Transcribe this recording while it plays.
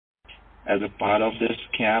as a part of this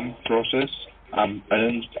scam process. I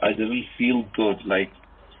didn't feel good. Like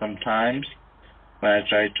sometimes when I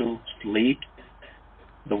try to sleep,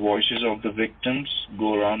 the voices of the victims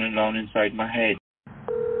go round and round inside my head.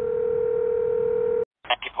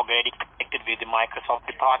 Thank you for getting connected with the Microsoft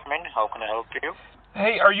department. How can I help you?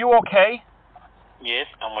 Hey, are you okay? Yes,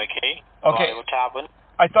 I'm okay. Okay. What happened?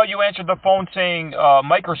 I thought you answered the phone saying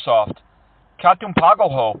Microsoft. Katum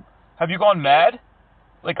Pagoho. Have you gone mad?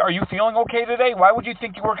 Like, are you feeling okay today? Why would you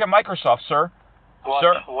think you work at Microsoft, sir?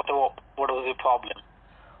 Sir? What was your problem?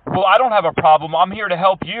 Well, I don't have a problem. I'm here to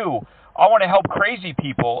help you. I want to help crazy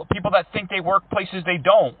people that think they work places they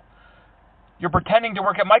don't. You're pretending to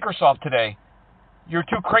work at Microsoft today. You're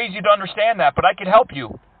too crazy to understand that, but I can help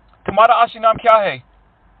you. Tumara asinam kya hai?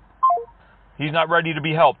 He's not ready to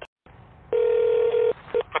be helped.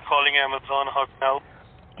 For calling Amazon, how can I help?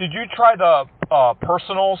 Did you try the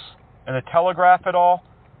personals and the telegraph at all?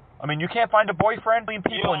 I mean, you can't find a boyfriend between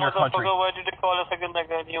people in your country. Why did you call us again?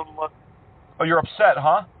 Oh, you're upset,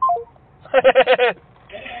 huh?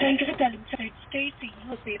 Thank you for calling. Sorry, Stacy.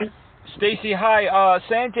 Stacy, hi.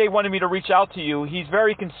 Sanjay wanted me to reach out to you. He's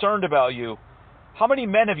very concerned about you. How many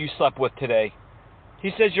men have you slept with today?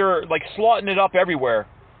 He says you're, like, slotting it up everywhere.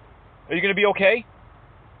 Are you going to be okay?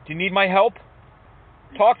 Do you need my help?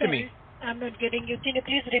 Talk to me. I'm not getting you. Can you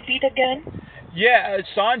please repeat again? Yeah,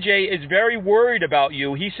 Sanjay is very worried about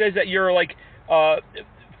you. He says that you're, like,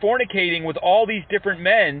 fornicating with all these different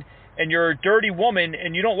men, and you're a dirty woman,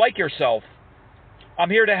 and you don't like yourself. I'm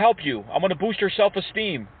here to help you. I'm going to boost your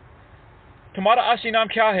self-esteem. Tumara asinam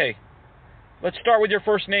kya hai? Let's start with your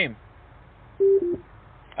first name.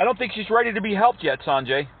 I don't think she's ready to be helped yet,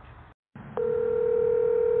 Sanjay.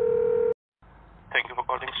 Thank you for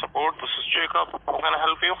calling support. This is Jacob. How can I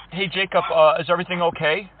help you? Hey, Jacob, is everything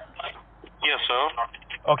okay? Yes, sir.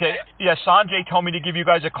 Okay, yeah, Sanjay told me to give you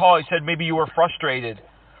guys a call. He said maybe you were frustrated.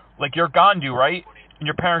 Like, you're Gandu, right? And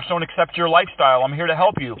your parents don't accept your lifestyle. I'm here to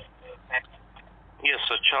help you. Yes,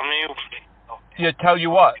 sir. Tell me. Yeah, tell you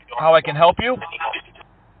what? How I can help you?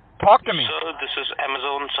 Talk to me. Sir, this is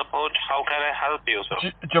Amazon support. How can I help you,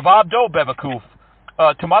 sir? Jawab do, Bevakoof.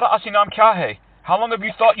 Tumara asinam kya hai? How long have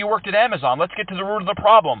you thought you worked at Amazon? Let's get to the root of the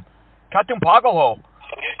problem. Katum pagalho.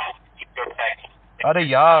 Are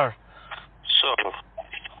yaar. Sir.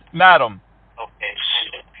 Madam. Okay.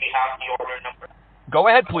 We have the order number. Go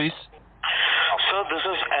ahead, please. Sir, this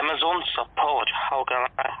is Amazon support. How can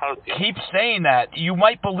I help you? Keep saying that. You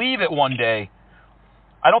might believe it one day.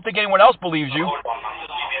 I don't think anyone else believes you.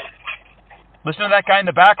 Listen to that guy in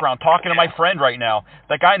the background talking to my friend right now.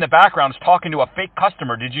 That guy in the background is talking to a fake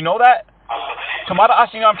customer. Did you know that? Tumara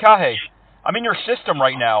asinam kya hai? I'm in your system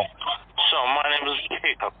right now. Sir, my name is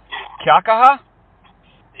Jacob. Kya kaha?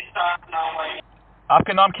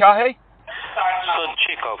 Aapka naam kya hai? Sir,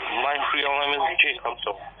 Jacob. My real name is Jacob,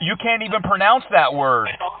 sir. You can't even pronounce that word.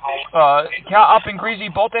 Kya aap Angrezi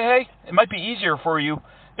bolte hai? It might be easier for you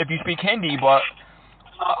if you speak Hindi, but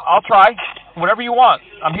I'll try. Whatever you want.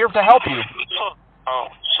 I'm here to help you.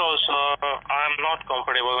 Sir, I'm not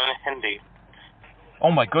comfortable in Hindi.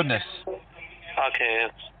 Oh my goodness. Okay.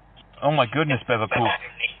 Oh my goodness, Bevakoof.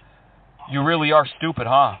 You really are stupid,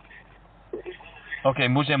 huh? Okay,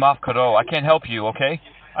 mujhe maaf karo. I can't help you, okay?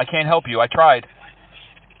 I can't help you. I tried.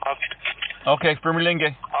 Okay. Okay, Firmilinge.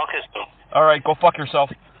 Okay, sir. Alright, go fuck yourself.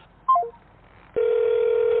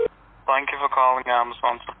 Thank you for calling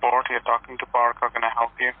Amazon support. You're talking to Park. How can I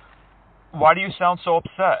help you? Why do you sound so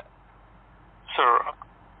upset? Sir,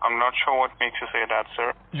 I'm not sure what makes you say that,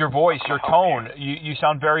 sir. Your voice, your tone. You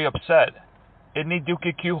sound very upset. Idni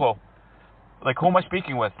duke kyuho. Like, who am I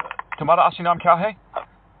speaking with? Tumara asinam kya hai?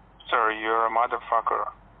 Sir, you're a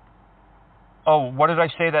motherfucker. Oh, what did I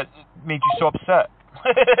say that made you so upset?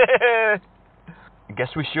 I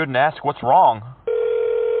guess we shouldn't ask what's wrong.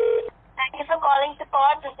 Thank you for calling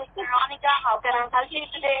support. This is Veronica. How can I help you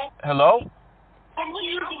today? Hello?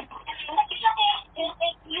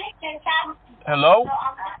 Hello?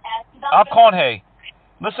 Aap kaun hai?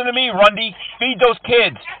 Listen to me, Rundy. Feed those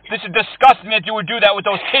kids. This is disgusting that you would do that with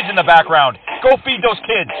those kids in the background. Go feed those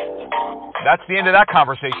kids. That's the end of that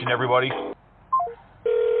conversation, everybody.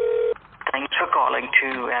 Thanks for calling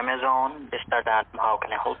to Amazon. This is Adam. How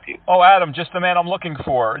can I help you? Oh, Adam, just the man I'm looking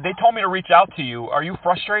for. They told me to reach out to you. Are you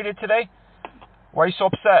frustrated today? Why are you so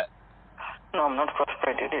upset? No, I'm not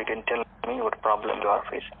frustrated. You can tell me what problem you are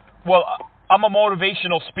facing. Well, I'm a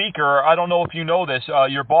motivational speaker. I don't know if you know this.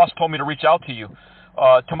 Your boss told me to reach out to you.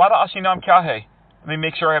 Tumara asinam kya hai? Let me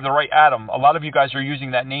make sure I have the right Adam. A lot of you guys are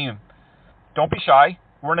using that name. Don't be shy.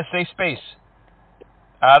 We're in a safe space.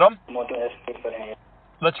 Adam?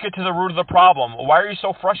 Let's get to the root of the problem. Why are you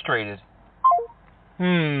so frustrated?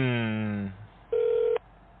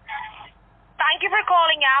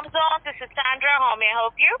 Amazon. This is Sandra. How may I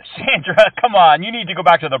help you? Sandra, come on. You need to go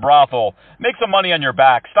back to the brothel. Make some money on your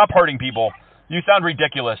back. Stop hurting people. You sound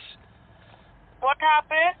ridiculous. What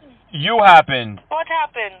happened? You happened. What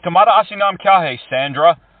happened? Tamara asinam kya hai,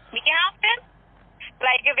 Sandra? Me happened?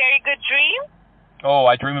 Like a very good dream? Oh,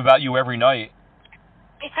 I dream about you every night.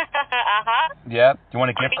 Uh-huh. Yeah. You want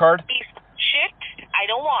a gift card? Piece of shit. I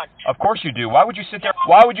don't want. Of course you do. Why would you sit there?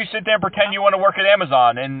 Why would you sit there and pretend you want to work at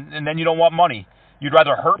Amazon and then you don't want money? You'd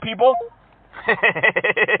rather hurt people?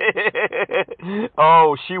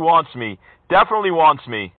 Oh, she wants me. Definitely wants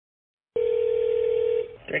me.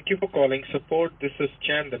 Thank you for calling support. This is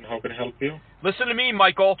Chandan. How can I help you? Listen to me,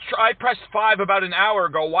 Michael. I pressed 5 about an hour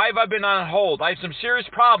ago. Why have I been on hold? I have some serious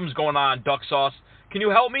problems going on, duck sauce. Can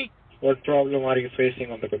you help me? What problem are you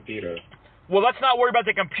facing on the computer? Well, let's not worry about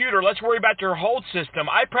the computer. Let's worry about your hold system.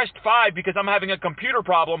 I pressed 5 because I'm having a computer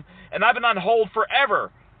problem, and I've been on hold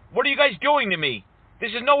forever. What are you guys doing to me?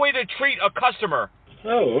 This is no way to treat a customer.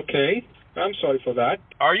 Oh, okay. I'm sorry for that.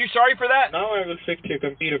 Are you sorry for that? Now I will fix your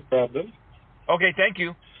computer problem. Okay, thank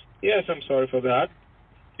you. Yes, I'm sorry for that.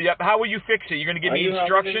 Yep, how will you fix it? You're going to give me Are you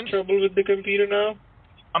instructions? having trouble with the computer now?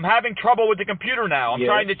 I'm having trouble with the computer now. I'm Yes,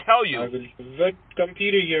 trying to tell you. What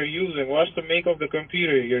computer you're using? What's the make of the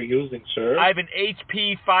computer you're using, sir? I have an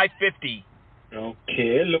HP 550.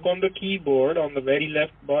 Okay, look on the keyboard on the very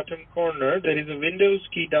left bottom corner. There is a Windows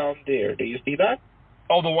key down there. Do you see that?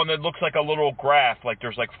 Oh, the one that looks like a little graph, like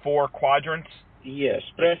there's like 4 quadrants? Yes,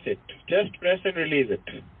 press it. Just press and release it.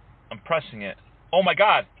 I'm pressing it. Oh my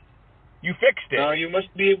God. You fixed it. Now you must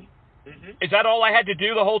be... Is that all I had to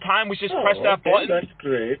do the whole time? Was just press that okay, button? That's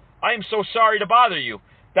great. I am so sorry to bother you.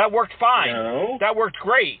 That worked fine. No. That worked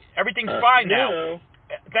great. Everything's fine now. No.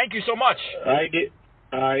 Thank you so much.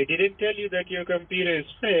 I didn't tell you that your computer is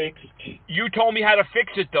fixed. You told me how to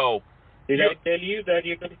fix it, though. Did I tell you that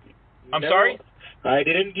you can... I'm sorry? I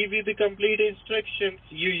didn't give you the complete instructions.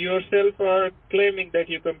 You yourself are claiming that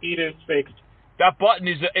your computer is fixed. That button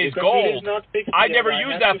is your gold. Is not fixed I yet. never I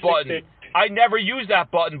used have that to fix button. it. I never used that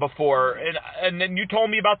button before, and then you told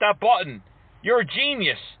me about that button. You're a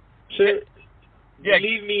genius. Sir, Yeah.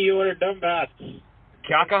 believe me, you are a dumb ass.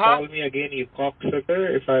 Kya kaha? Call me again, you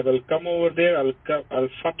cocksucker. If I will come over there, I'll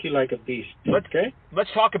fuck you like a beast. Okay? Let's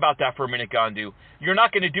talk about that for a minute, Gandu. You're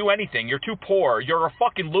not going to do anything. You're too poor. You're a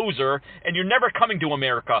fucking loser, and you're never coming to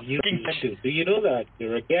America. You Gandu. Do you know that?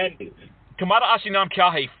 You're a Gandu. Tumara asinam kya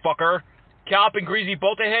hai, fucker? Kya aap Angrezi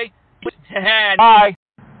bolte hai? Bye.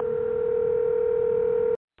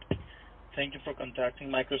 Thank you for contacting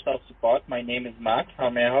Microsoft support. My name is Matt. How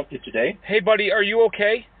may I help you today? Hey, buddy, are you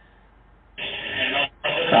okay?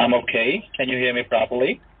 I'm okay. Can you hear me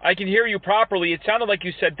properly? I can hear you properly. It sounded like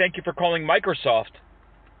you said thank you for calling Microsoft.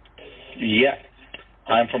 Yeah.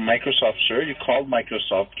 I'm from Microsoft, sir. You called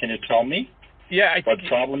Microsoft. Can you tell me Yeah, what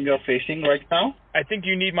problem you're facing right now? I think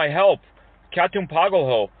you need my help. Kya tum pagal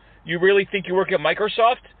ho? You really think you work at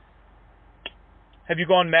Microsoft? Have you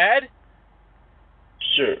gone mad?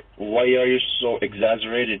 Sir, why are you so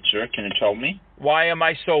exaggerated, sir? Can you tell me? Why am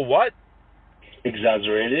I so what?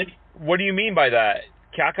 Exaggerated? What do you mean by that?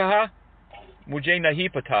 Kya kaha? Mujhe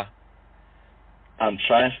nahi pata. I'm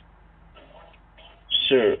trying...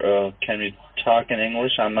 Sir, can we talk in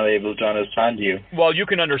English? I'm not able to understand you. Well, you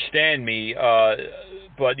can understand me,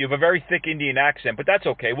 but you have a very thick Indian accent, but that's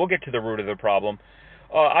okay. We'll get to the root of the problem.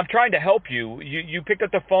 I'm trying to help you. You picked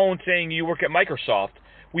up the phone saying you work at Microsoft.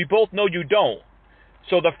 We both know you don't.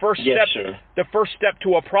 So the first step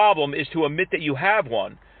to a problem is to admit that you have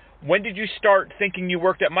one. When did you start thinking you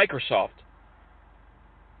worked at Microsoft?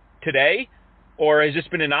 Today? Or has this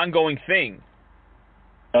been an ongoing thing?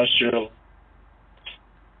 No, sir.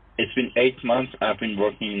 It's been 8 months I've been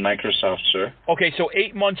working in Microsoft, sir. Okay, so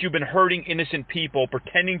 8 months you've been hurting innocent people,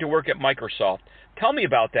 pretending to work at Microsoft. Tell me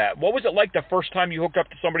about that. What was it like the first time you hooked up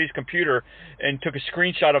to somebody's computer and took a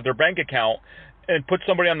screenshot of their bank account and put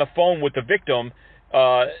somebody on the phone with the victim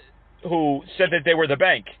who said that they were the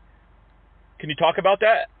bank? Can you talk about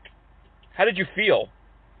that? How did you feel?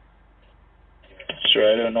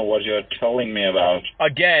 Sir, I don't know what you're telling me about.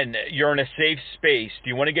 Again, you're in a safe space. Do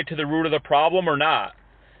you want to get to the root of the problem or not?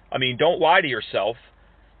 I mean, don't lie to yourself.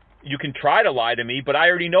 You can try to lie to me, but I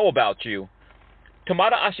already know about you.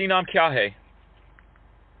 Tumhara asinam kya hai?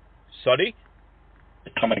 Suddy?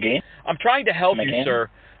 Come again? I'm trying to help you, sir.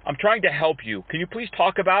 I'm trying to help you. Can you please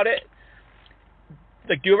talk about it?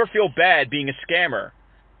 Like, do you ever feel bad being a scammer?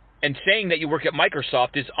 And saying that you work at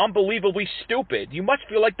Microsoft is unbelievably stupid. You must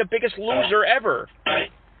feel like the biggest loser ever.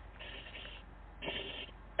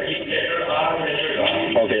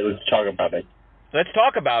 Okay, let's talk about it. Let's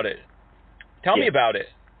talk about it. Tell me about it.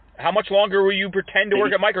 How much longer will you pretend to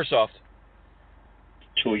work at Microsoft?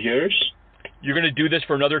 2 years. You're going to do this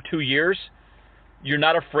for another 2 years? You're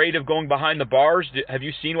not afraid of going behind the bars? Have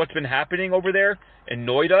you seen what's been happening over there in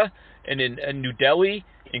Noida and in New Delhi,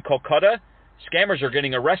 in Kolkata? Scammers are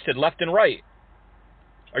getting arrested left and right.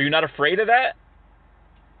 Are you not afraid of that?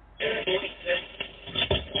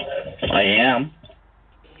 I am.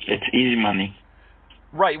 It's easy money.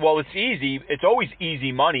 Right, well, it's easy. It's always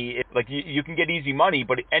easy money. Like, you can get easy money,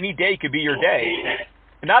 but any day could be your day.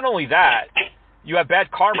 And not only that, you have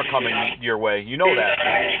bad karma coming your way. You know that.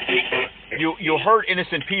 You'll hurt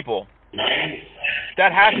innocent people.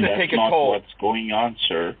 That has to take a toll. That's not what's going on,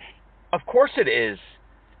 sir. Of course it is.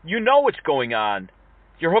 You know what's going on.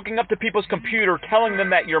 You're hooking up to people's computer, telling them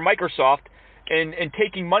that you're Microsoft, and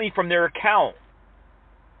taking money from their account.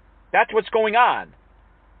 That's what's going on.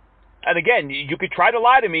 And again, you could try to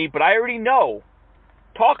lie to me, but I already know.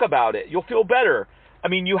 Talk about it. You'll feel better. I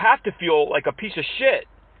mean, you have to feel like a piece of shit,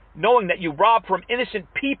 knowing that you rob from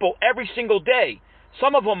innocent people every single day.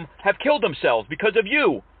 Some of them have killed themselves because of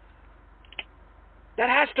you. That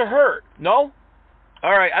has to hurt, no?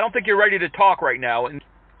 All right, I don't think you're ready to talk right now, and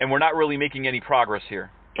we're not really making any progress here.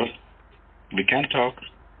 We can talk.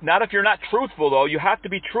 Not if you're not truthful, though. You have to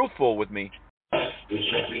be truthful with me.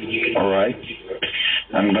 All right.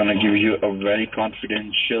 I'm going to give you a very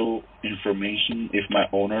confidential information. If my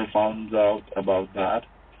owner finds out about that,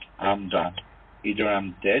 I'm done. Either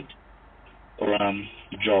I'm dead or I'm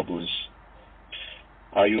jobless.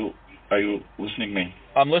 Are you listening to me?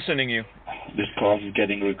 I'm listening to you. This call is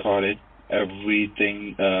getting recorded.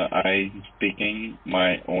 Everything I'm speaking,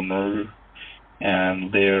 my owner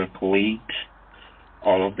and their colleagues,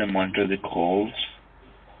 all of them monitor the calls.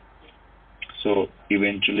 So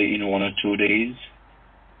eventually, in 1 or 2 days,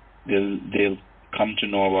 they'll come to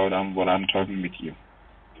know about what I'm talking with you.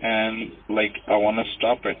 And I want to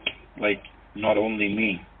stop it. Not only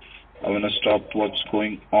me, I want to stop what's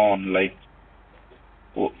going on.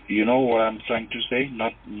 You know what I'm trying to say?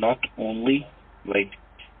 Not only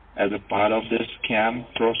as a part of this scam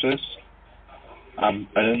process. I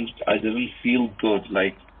didn't feel good.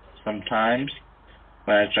 Sometimes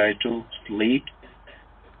when I try to sleep,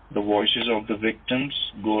 the voices of the victims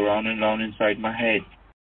go round and round inside my head.